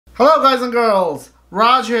Hello guys and girls,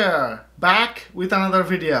 Raj here, back with another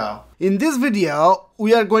video. In this video,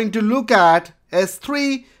 we are going to look at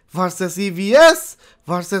S3 versus EBS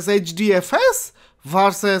versus HDFS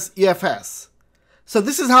versus EFS. So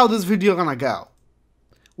this is how this video gonna go.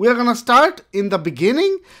 We are gonna start in the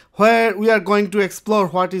beginning where we are going to explore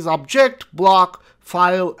what is object, block,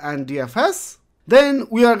 file and DFS. Then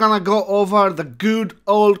we are gonna go over the good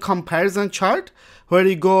old comparison chart where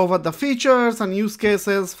we go over the features and use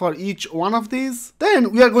cases for each one of these.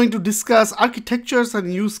 Then we are going to discuss architectures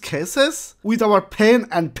and use cases with our pen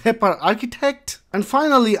and paper architect. And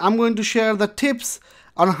finally, I'm going to share the tips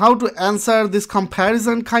on how to answer this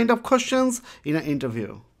comparison kind of questions in an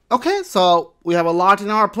interview. Okay, so we have a lot in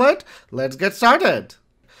our plate. Let's get started.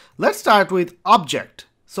 Let's start with object.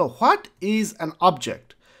 So what is an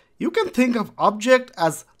object? You can think of object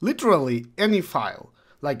as literally any file,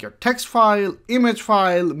 like your text file, image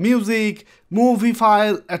file, music, movie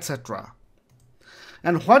file, etc.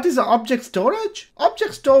 And what is object storage?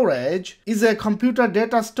 Object storage is a computer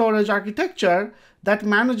data storage architecture that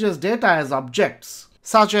manages data as objects,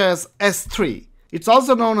 such as S3. It's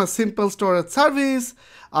also known as simple storage service.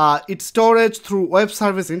 It's storage through web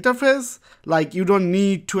service interface, like you don't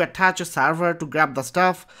need to attach a server to grab the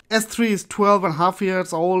stuff. S3 is 12.5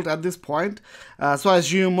 years old at this point, so I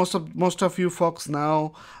assume most of you folks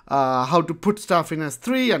know how to put stuff in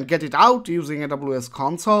S3 and get it out using AWS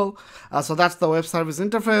console. So that's the web service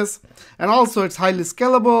interface, and also it's highly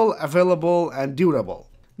scalable, available, and durable.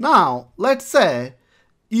 Now let's say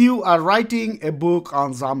you are writing a book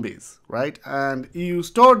on zombies, right? And you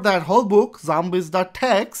stored that whole book,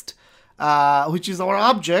 zombies.txt, which is our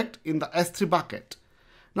object, in the S3 bucket.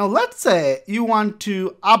 Now let's say you want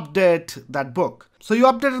to update that book. So you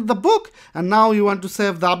updated the book and now you want to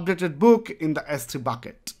save the updated book in the S3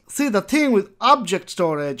 bucket. See, the thing with object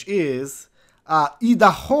storage is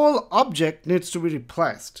the whole object needs to be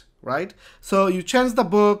replaced, right? So you change the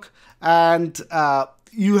book and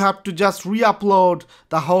you have to just re-upload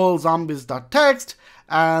the whole zombies.txt,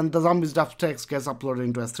 and the zombies.txt gets uploaded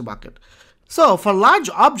into S3 bucket. So for large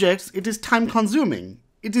objects, it is time consuming.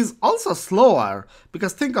 It is also slower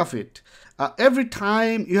because think of it. Every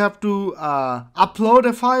time you have to upload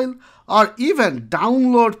a file or even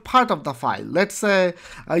download part of the file. Let's say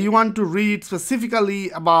you want to read specifically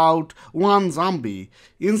about one zombie.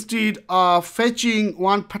 Instead of fetching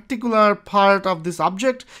one particular part of this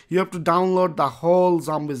object, you have to download the whole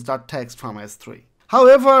zombies.txt from S3.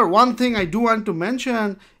 However, one thing I do want to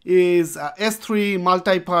mention is S3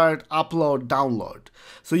 multi-part upload download.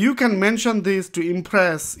 So you can mention this to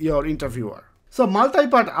impress your interviewer. So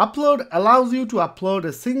multi-part upload allows you to upload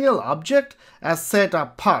a single object as set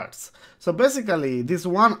of parts. So basically, this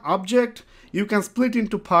one object you can split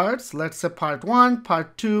into parts, let's say part 1,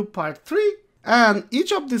 part 2, part 3, and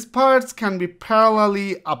each of these parts can be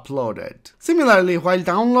parallelly uploaded. Similarly, while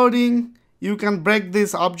downloading, you can break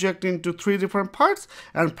this object into 3 different parts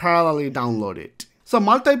and parallelly download it. So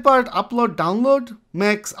multi-part upload download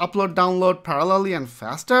makes upload download parallelly and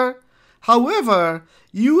faster. However,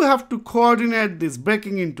 you have to coordinate this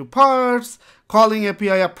breaking into parts, calling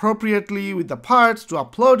API appropriately with the parts to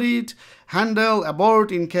upload it, handle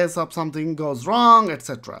abort in case of something goes wrong,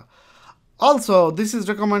 etc. Also, this is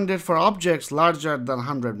recommended for objects larger than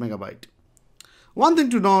 100 megabyte. One thing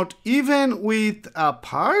to note, even with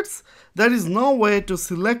parts, there is no way to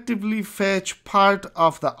selectively fetch part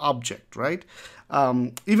of the object, right?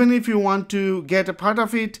 Even if you want to get a part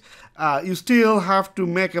of it, you still have to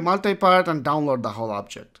make a multi-part and download the whole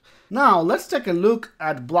object. Now let's take a look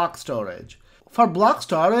at block storage. For block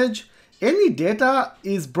storage, any data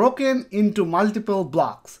is broken into multiple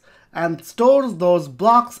blocks and stores those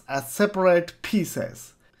blocks as separate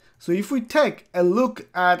pieces. So if we take a look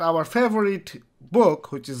at our favorite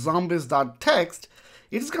book, which is zombies.txt,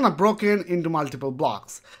 it is kind of broken into multiple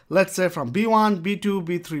blocks. Let's say from B1, B2,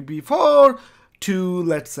 B3, B4 to,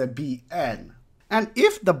 let's say, Bn. And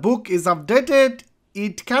if the book is updated,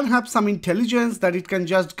 it can have some intelligence that it can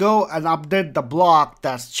just go and update the block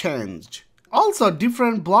that's changed. Also,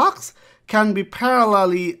 different blocks can be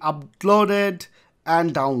parallelly uploaded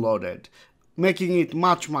and downloaded, making it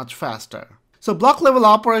much faster. So block level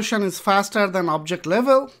operation is faster than object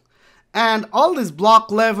level, and all this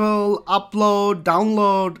block level upload,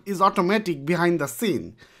 download is automatic behind the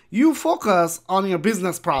scene. You focus on your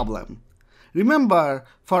business problem. Remember,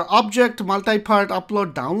 for object multi-part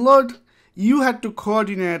upload download, you had to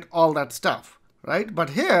coordinate all that stuff, right? But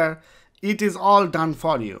here, it is all done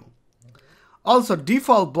for you. Also,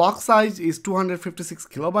 default block size is 256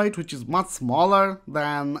 kilobyte, which is much smaller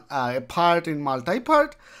than a part in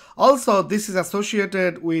multi-part. Also, this is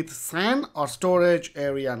associated with SAN or storage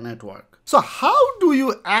area network. So how do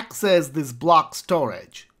you access this block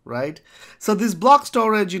storage, right? So this block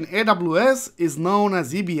storage in AWS is known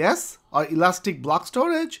as EBS or elastic block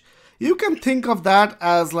storage. You can think of that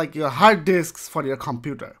as like your hard disks for your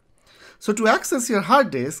computer. So to access your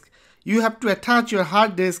hard disk, you have to attach your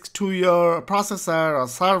hard disk to your processor or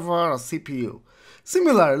server or CPU.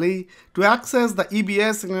 Similarly, to access the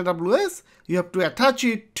EBS in AWS, you have to attach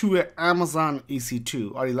it to an Amazon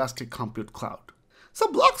EC2 or Elastic Compute Cloud.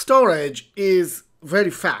 So block storage is very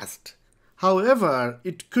fast. However,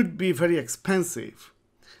 it could be very expensive.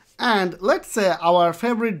 And let's say our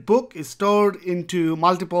favorite book is stored into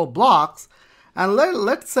multiple blocks, and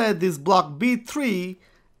let's say this block B3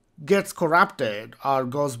 gets corrupted or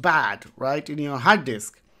goes bad, right, in your hard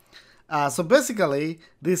disk. So basically,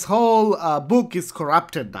 this whole book is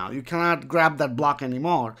corrupted now. You cannot grab that block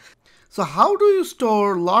anymore. So how do you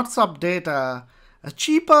store lots of data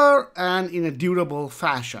cheaper and in a durable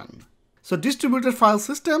fashion? So distributed file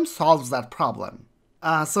system solves that problem.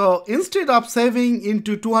 So instead of saving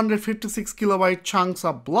into 256 kilobyte chunks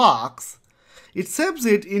of blocks, it saves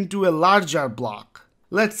it into a larger block.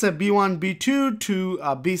 Let's say B1, B2 to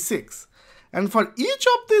B6. And for each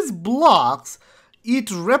of these blocks, it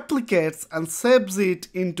replicates and saves it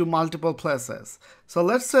into multiple places. So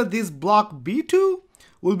let's say this block B2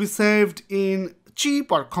 will be saved in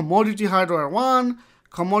cheap or commodity hardware 1,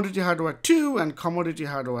 commodity hardware 2, and commodity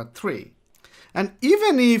hardware 3. And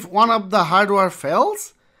even if one of the hardware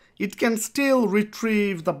fails, it can still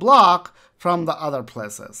retrieve the block from the other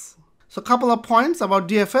places. So a couple of points about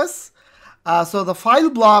DFS. So the file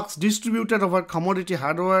blocks distributed over commodity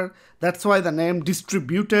hardware, that's why the name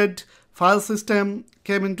distributed file system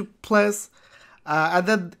came into place. And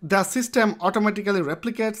then the system automatically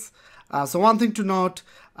replicates. So one thing to note,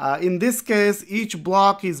 in this case, each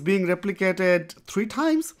block is being replicated 3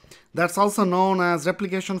 times. That's also known as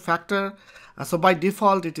replication factor. So by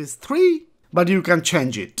default, it is 3, but you can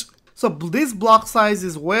change it. So this block size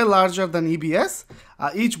is way larger than EBS.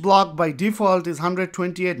 Each block by default is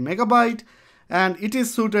 128 megabyte, and it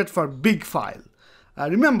is suited for big file.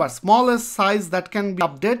 Remember, smallest size that can be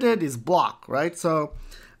updated is block, right? So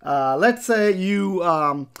let's say you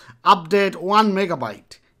update 1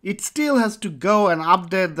 megabyte. It still has to go and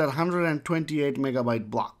update that 128 megabyte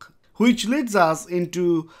block, which leads us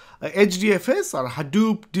into HDFS or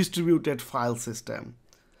Hadoop distributed file system.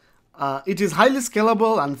 It is highly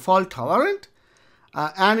scalable and fault tolerant,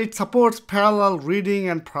 and it supports parallel reading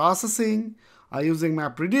and processing using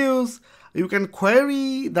MapReduce. You can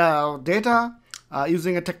query the data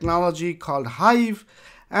using a technology called Hive,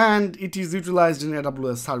 and it is utilized in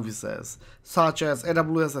AWS services such as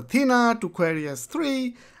AWS Athena to query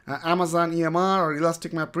S3, Amazon EMR or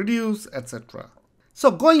Elastic MapReduce, etc. So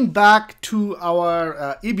going back to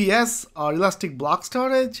our EBS or Elastic Block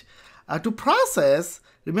Storage, to process,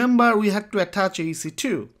 remember we had to attach a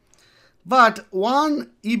EC2. But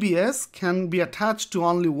one EBS can be attached to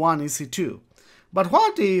only one EC2. But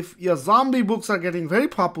what if your zombie books are getting very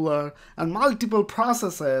popular and multiple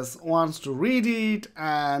processes wants to read it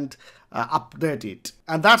and update it?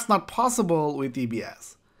 And that's not possible with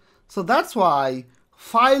EBS. So that's why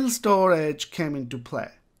file storage came into play.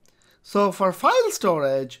 So for file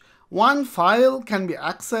storage, one file can be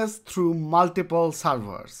accessed through multiple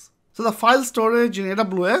servers. So the file storage in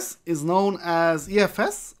AWS is known as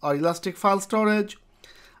EFS or Elastic File Storage.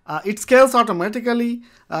 It scales automatically.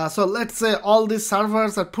 So let's say all these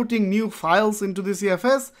servers are putting new files into this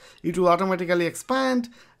EFS, it will automatically expand,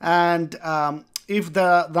 and if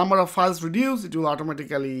the number of files reduce, it will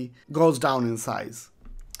automatically goes down in size.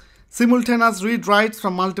 Simultaneous read writes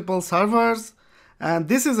from multiple servers, and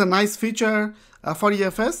this is a nice feature for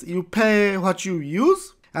EFS. You pay what you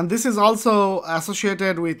use, and this is also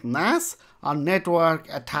associated with NAS or network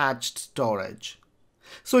attached storage.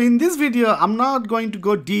 So in this video, I'm not going to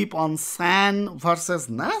go deep on SAN versus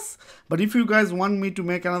NAS, but if you guys want me to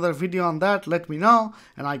make another video on that, let me know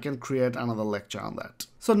and I can create another lecture on that.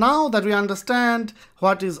 So now that we understand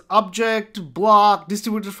what is object, block,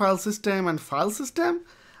 distributed file system, and file system,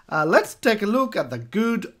 let's take a look at the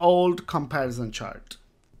good old comparison chart.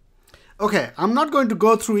 Okay, I'm not going to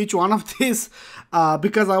go through each one of these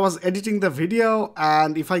because I was editing the video,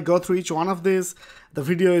 and if I go through each one of these, the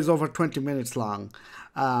video is over 20 minutes long.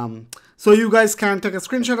 So you guys can take a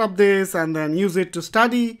screenshot of this and then use it to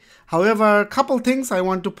study. However, a couple things I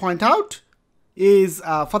want to point out is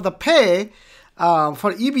for the pay,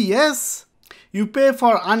 for EBS, you pay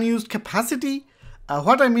for unused capacity.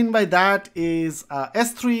 What I mean by that is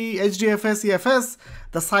S3, HDFS, EFS,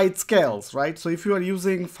 the site scales, right? So if you are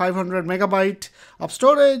using 500 megabyte of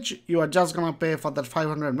storage, you are just gonna pay for that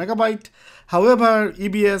 500 megabyte. However,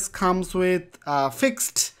 EBS comes with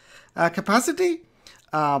fixed capacity.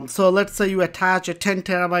 So let's say you attach a 10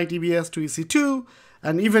 terabyte EBS to EC2,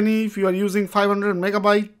 and even if you are using 500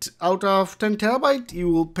 megabyte out of 10 terabyte, you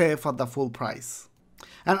will pay for the full price.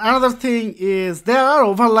 And another thing is there are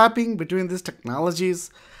overlapping between these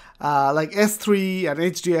technologies, like S3 and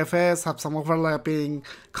HDFS have some overlapping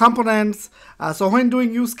components. So when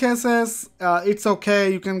doing use cases, it's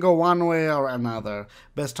okay, you can go one way or another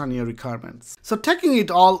based on your requirements. So taking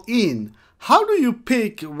it all in, how do you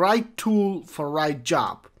pick right tool for right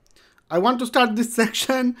job? I want to start this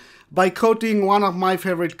section by quoting one of my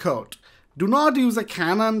favorite quotes. Do not use a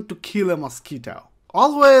cannon to kill a mosquito.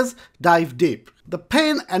 Always dive deep. The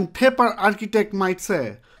pen and paper architect might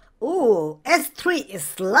say, "Ooh, S3 is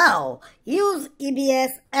slow. Use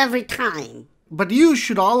EBS every time." But you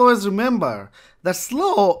should always remember that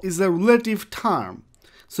slow is a relative term.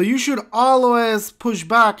 So you should always push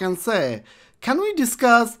back and say, can we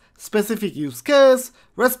discuss specific use case,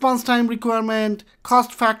 response time requirement,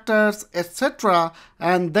 cost factors, etc.,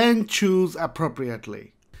 and then choose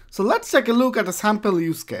appropriately. So let's take a look at a sample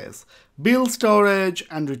use case, bill storage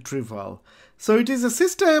and retrieval. So it is a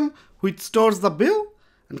system which stores the bill,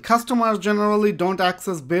 and customers generally don't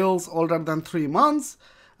access bills older than 3 months.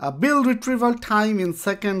 Bill retrieval time in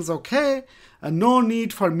seconds, okay, no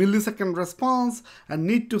need for millisecond response, and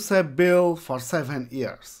need to save bill for 7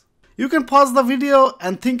 years. You can pause the video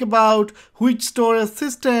and think about which storage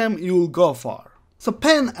system you will go for. So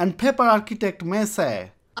pen and paper architect may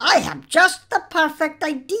say, "I have just the perfect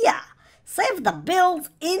idea. Save the bills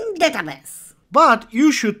in database." But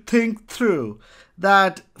you should think through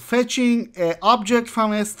that fetching an object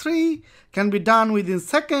from S3 can be done within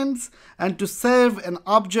seconds, and to save an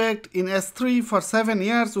object in S3 for 7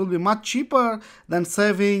 years will be much cheaper than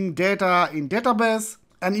saving data in database.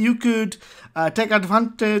 And you could take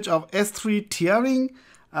advantage of S3 tiering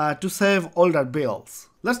to save older bills.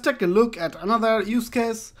 Let's take a look at another use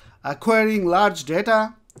case, querying large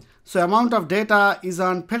data. So amount of data is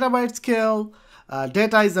on petabyte scale.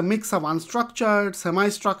 Data is a mix of unstructured,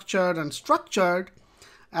 semi-structured, and structured.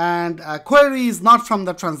 And query is not from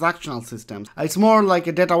the transactional systems. It's more like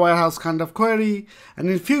a data warehouse kind of query. And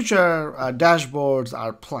in future, dashboards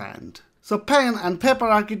are planned. So pen and paper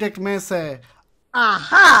architect may say,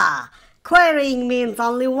 "Aha! Querying means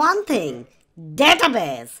only one thing,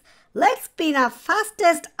 database. Let's spin up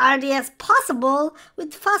fastest RDS possible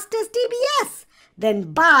with fastest EBS.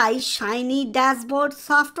 Then buy shiny dashboard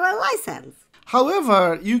software license."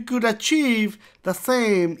 However, you could achieve the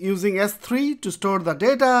same using S3 to store the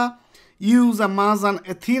data, use Amazon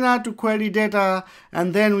Athena to query data,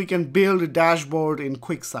 and then we can build a dashboard in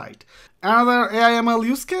QuickSight. Another AIML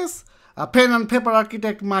use case, a pen and paper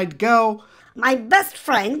architect might go, "My best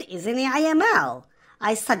friend is in AIML.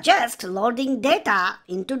 I suggest loading data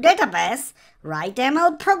into database, write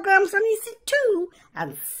ML programs on EC2,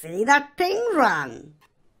 and see that thing run."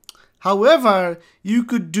 However, you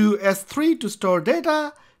could do S3 to store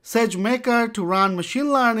data, SageMaker to run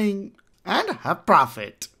machine learning, and have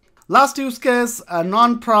profit. Last use case, a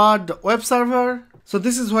non-prod web server. So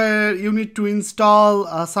this is where you need to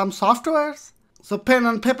install some softwares. So pen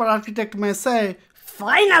and paper architect may say,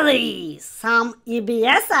 "Finally, some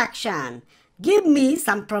EBS action. Give me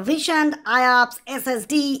some provisioned IOPS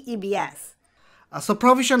SSD EBS." So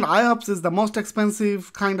provisioned IOPS is the most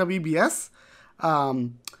expensive kind of EBS.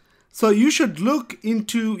 So you should look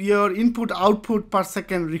into your input-output per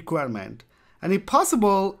second requirement. And if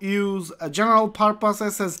possible, use a general purpose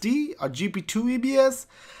SSD or GP2 EBS,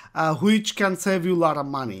 which can save you a lot of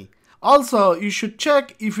money. Also, you should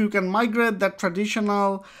check if you can migrate that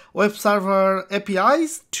traditional web server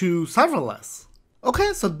APIs to serverless.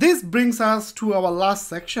 Okay, so this brings us to our last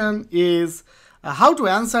section, is how to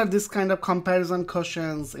answer this kind of comparison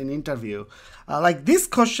questions in interview. Like this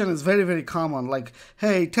question is very, very common. Like,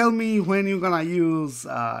 hey, tell me when you're gonna use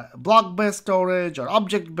block-based storage or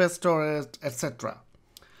object-based storage, etc.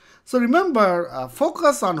 So remember,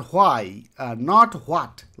 focus on why, not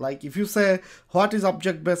what. Like if you say, what is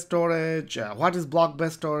object-based storage, what is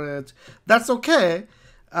block-based storage, that's okay.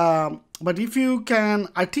 But if you can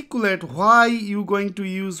articulate why you're going to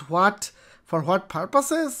use what for what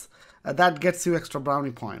purposes, that gets you extra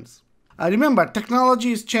brownie points. Remember,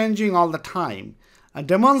 technology is changing all the time.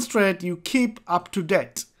 Demonstrate you keep up to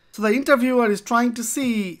date. So the interviewer is trying to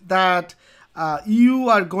see that you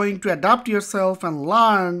are going to adapt yourself and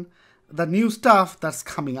learn the new stuff that's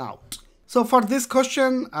coming out. So for this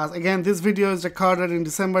question, again, this video is recorded in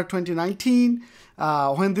December 2019.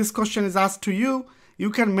 When this question is asked to you,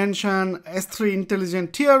 you can mention S3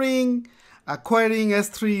 intelligent tiering, querying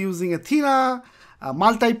S3 using Athena,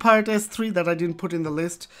 multi-part S3 that I didn't put in the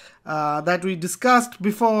list that we discussed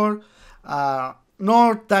before.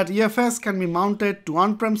 Note that EFS can be mounted to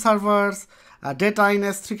on-prem servers, data in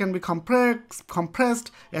S3 can be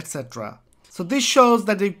compressed, etc. So this shows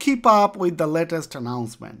that you keep up with the latest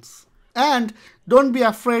announcements. And don't be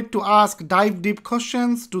afraid to ask dive deep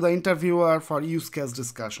questions to the interviewer for use case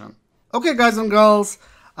discussion. Okay guys and girls,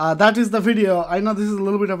 that is the video. I know this is a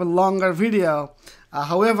little bit of a longer video.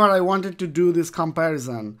 However, I wanted to do this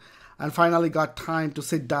comparison and finally got time to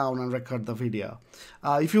sit down and record the video.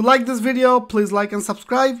 If you like this video, please like and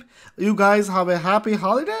subscribe. You guys have a happy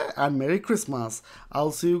holiday and Merry Christmas.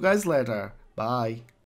 I'll see you guys later. Bye.